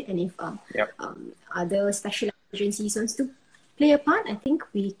improve it. And if other specialized agencies wants to play a part, I think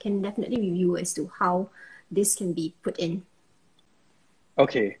we can definitely review as to how this can be put in.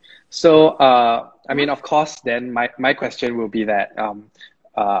 Okay, so I mean, of course, then my question will be that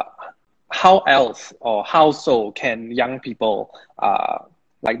how else or how so can young people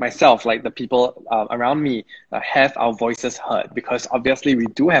like myself, like the people around me, have our voices heard? Because obviously we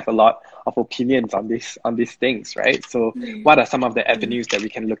do have a lot of opinions on these things, right? So what are some of the avenues that we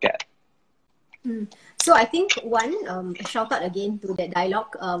can look at? So I think one, a shout out again to the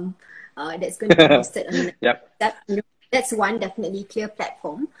dialogue that's going to be posted on that's one definitely clear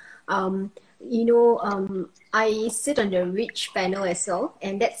platform. I sit on the REACH panel as well,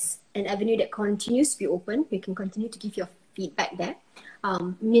 and that's an avenue that continues to be open. You can continue to give your feedback there.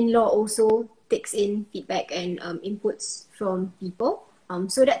 MinLaw also takes in feedback and inputs from people.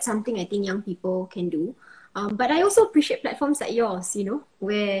 So that's something I think young people can do. But I also appreciate platforms like yours,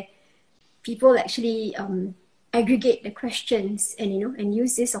 where people actually aggregate the questions and and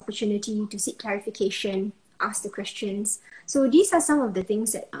use this opportunity to seek clarification, ask the questions. So these are some of the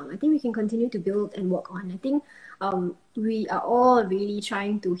things that I think we can continue to build and work on. I think we are all really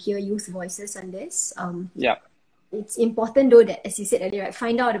trying to hear youth voices on this. Yeah. It's important though that, as you said earlier, right,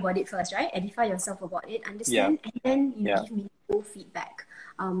 find out about it first, right? Edify yourself about it, understand, and then give meaningful feedback.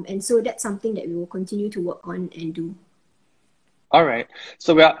 And so that's something that we will continue to work on and do. All right.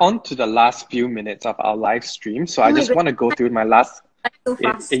 So we are on to the last few minutes of our live stream. So I just want to go through my last. So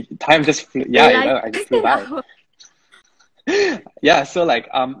fast. Time just flew. Yeah, I just flew by. Yeah, so like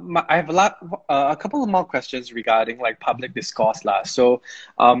I have a couple of more questions regarding like public discourse lah. So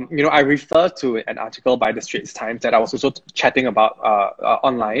I refer to an article by the Straits Times that I was also chatting about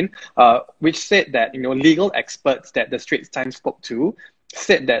online, which said that legal experts that the Straits Times spoke to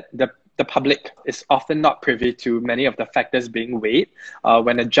said that the public is often not privy to many of the factors being weighed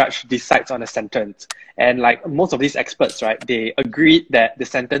when a judge decides on a sentence. And like most of these experts, right, they agreed that the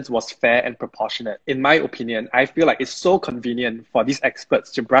sentence was fair and proportionate. In my opinion, I feel like it's so convenient for these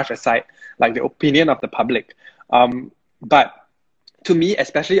experts to brush aside like the opinion of the public. But to me,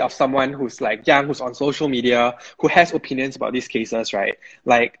 especially of someone who's like young, who's on social media, who has opinions about these cases, right?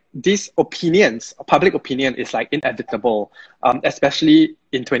 Like these opinions, public opinion is like inevitable, especially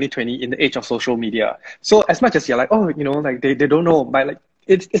in 2020 in the age of social media. So as much as you're like, oh, like they don't know, but like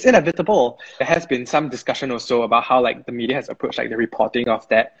it's inevitable. There has been some discussion also about how like the media has approached like the reporting of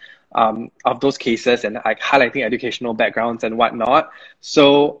that, of those cases and like highlighting educational backgrounds and whatnot.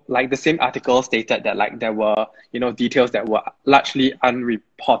 So like the same article stated that like there were, details that were largely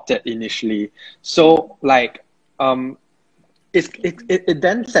unreported initially. So like, it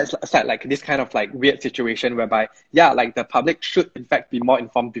then sets aside like this kind of like weird situation whereby, like the public should in fact be more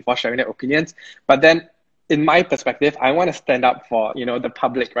informed before sharing their opinions. But then in my perspective, I want to stand up for, the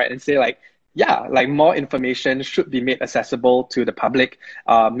public, right? And say like, like more information should be made accessible to the public,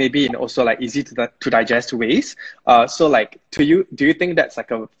 maybe in also like easy to digest ways. So like, do you think that's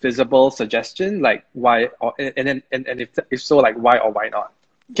like a feasible suggestion? Like why, and if so, like why or why not?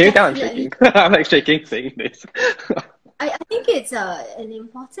 Can you tell I'm shaking? I'm like shaking saying this. I think it's an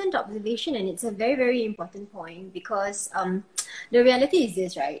important observation, and it's a very, very important point because the reality is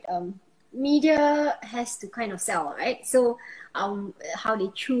this, right? Media has to kind of sell, right? So how they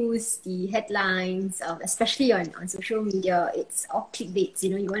choose the headlines, especially on social media, it's all clickbaits,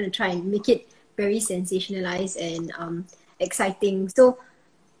 you want to try and make it very sensationalized and exciting. So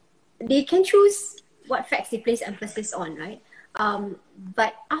they can choose what facts they place emphasis on, right?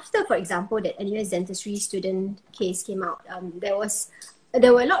 But after, for example, that NUS dentistry student case came out, there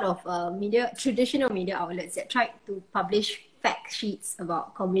were a lot of traditional media outlets that tried to publish fact sheets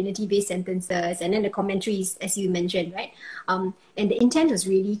about community-based sentences and then the commentaries, as you mentioned, right? And the intent was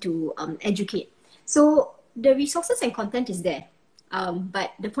really to educate. So the resources and content is there.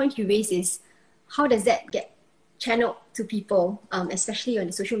 But the point you raise is, how does that get channeled to people, especially on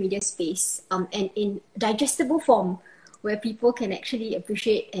the social media space, and in digestible form where people can actually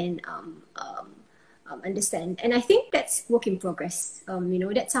appreciate and understand. And I think that's work in progress.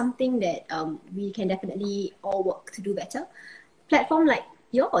 That's something that we can definitely all work to do better. Platform like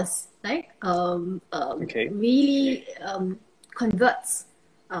yours, right? Really converts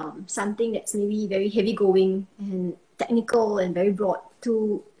something that's maybe very heavy going and technical and very broad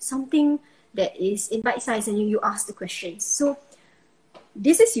to something that is in bite size, and you ask the questions. So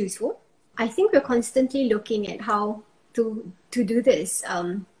this is useful. I think we're constantly looking at how to do this,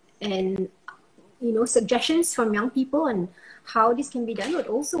 and suggestions from young people on how this can be done would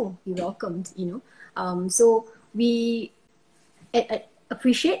also be welcomed. So we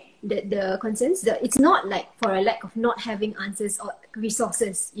appreciate the concerns. It's not like for a lack of not having answers or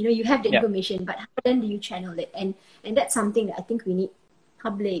resources. You have the information, but how then do you channel it? And that's something that I think we need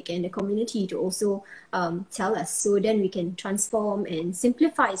public and the community to also tell us, so then we can transform and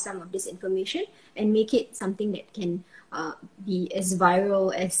simplify some of this information and make it something that can be as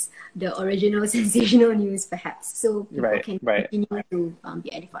viral as the original sensational news, perhaps, so people can continue to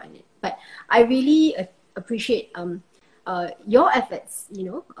be edified in it. But I really appreciate your efforts,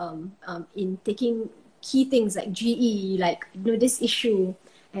 in taking key things like GE, like this issue,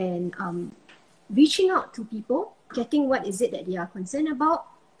 and reaching out to people, getting what is it that they are concerned about,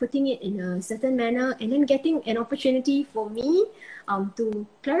 putting it in a certain manner, and then getting an opportunity for me to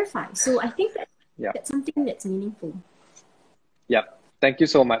clarify. So I think that's something that's meaningful. Yeah, thank you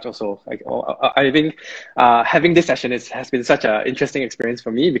so much also. I think having this session has been such an interesting experience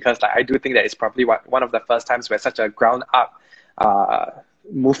for me, because I do think that it's probably one of the first times where such a ground up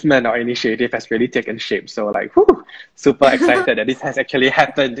movement or initiative has really taken shape. So super excited that this has actually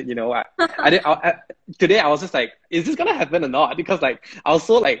happened. Today I was just like, is this gonna happen or not? Because I was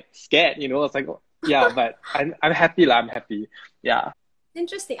so scared. I was like, Yeah, but I'm happy lah. I'm happy. Yeah.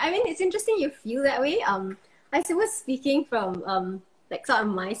 Interesting. I mean, it's interesting you feel that way. I suppose speaking from like sort of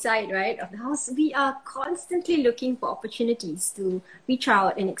my side, right, of the house, we are constantly looking for opportunities to reach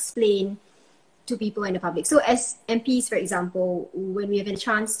out and explain to people in the public. So as MPs, for example, when we have a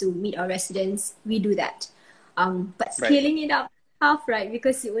chance to meet our residents, we do that. But scaling it up half, right,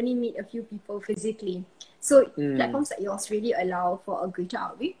 because you only meet a few people physically. So platforms like yours really allow for a greater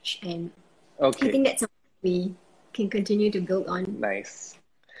outreach, and I think that's something we can continue to build on. Nice.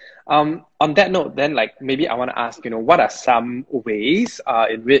 On that note, then, like, maybe I want to ask, what are some ways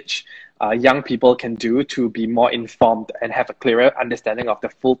in which young people can do to be more informed and have a clearer understanding of the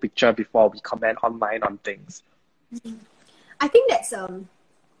full picture before we comment online on things? I think that's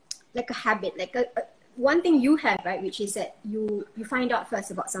like a habit, like one thing you have, right, which is that you find out first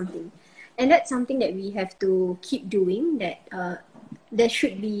about something. And that's something that we have to keep doing, that there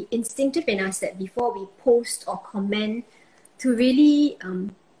should be instinctive in us that before we post or comment, to really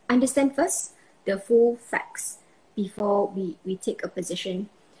understand first the full facts before we take a position.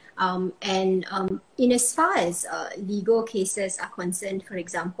 In as far as legal cases are concerned, for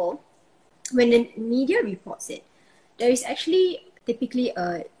example, when the media reports it, there is actually typically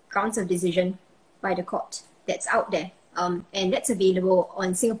a grounds of decision by the court that's out there. And that's available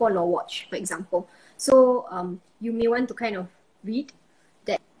on Singapore Law Watch, for example. So you may want to kind of read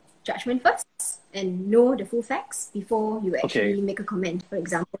that judgment first and know the full facts before you actually make a comment, for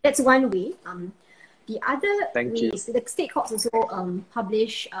example. That's one way. The other way is the state courts also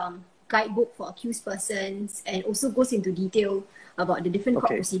publish guidebook for accused persons, and also goes into detail about the different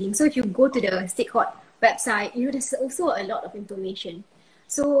court proceedings. So if you go to the state court website, there's also a lot of information.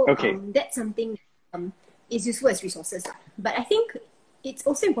 So that's something is useful as resources. But I think it's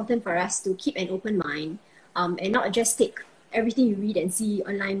also important for us to keep an open mind and not just take everything you read and see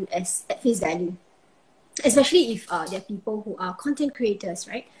online as at face value. Especially if there are people who are content creators,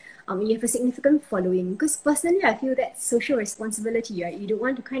 right? You have a significant following. Because personally, I feel that's social responsibility, right? You don't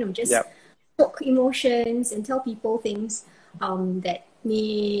want to kind of just poke emotions and tell people things that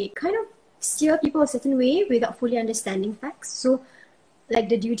may kind of steer people a certain way without fully understanding facts. So, like,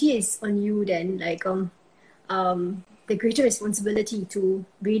 the duty is on you then, like, the greater responsibility to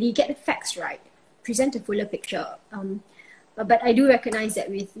really get the facts right, present a fuller picture. But I do recognize that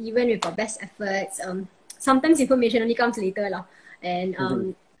even with our best efforts, sometimes information only comes later lah.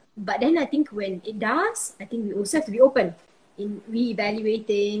 And but then I think when it does, I think we also have to be open in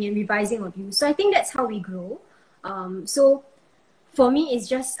re-evaluating and revising our views. So I think that's how we grow. So for me, it's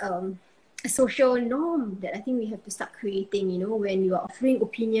just a social norm that I think we have to start creating. When you are offering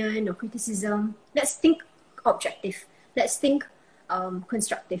opinion or criticism, let's think objective. Let's think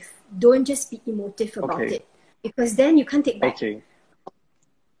constructive. Don't just be emotive about it, because then you can't take back. There's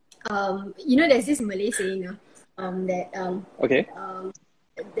this Malay saying that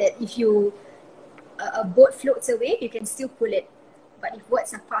if a boat floats away, you can still pull it, but if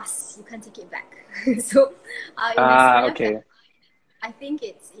words are past, you can't take it back. So I think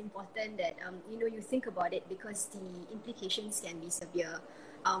it's important that you think about it, because the implications can be severe.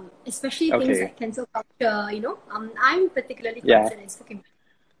 Especially things like cancel culture, I'm particularly concerned and spoken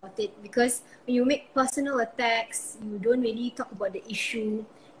about it, because when you make personal attacks, you don't really talk about the issue,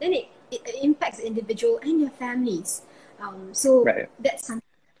 then it impacts the individual and their families. So that's something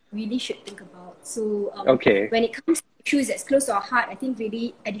we really should think about. So when it comes to issues that's close to our heart, I think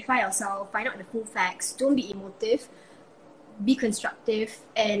really edify ourselves, find out the full facts, don't be emotive, be constructive,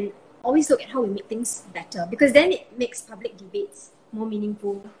 and always look at how we make things better, because then it makes public debates more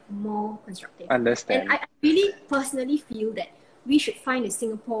meaningful, more constructive. Understand. And I really personally feel that we should find a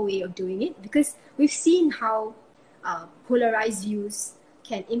Singapore way of doing it, because we've seen how polarized views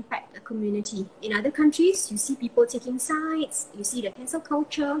can impact a community. In other countries, you see people taking sides, you see the cancel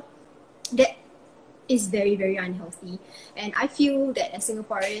culture. That is very, very unhealthy. And I feel that as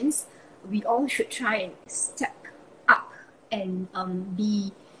Singaporeans, we all should try and step up and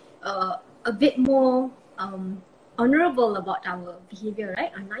be a bit more honorable about our behavior,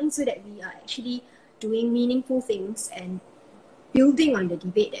 right, online, so that we are actually doing meaningful things and building on the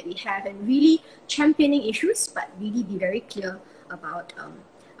debate that we have, and really championing issues, but really be very clear about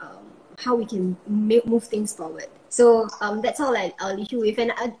how we can move things forward. So that's all I'll leave you with.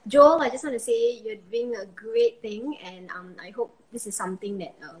 And Joel, I just want to say you're doing a great thing, and I hope this is something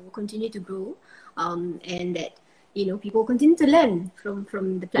that will continue to grow, and that people continue to learn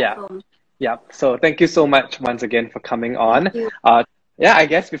from the platform. Yeah. So thank you so much once again for coming on. I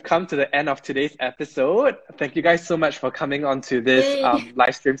guess we've come to the end of today's episode. Thank you guys so much for coming on to this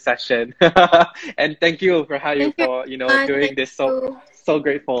live stream session. And thank you, Rahayu, for doing this. So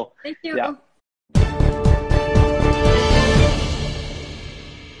grateful. Thank you. Yeah.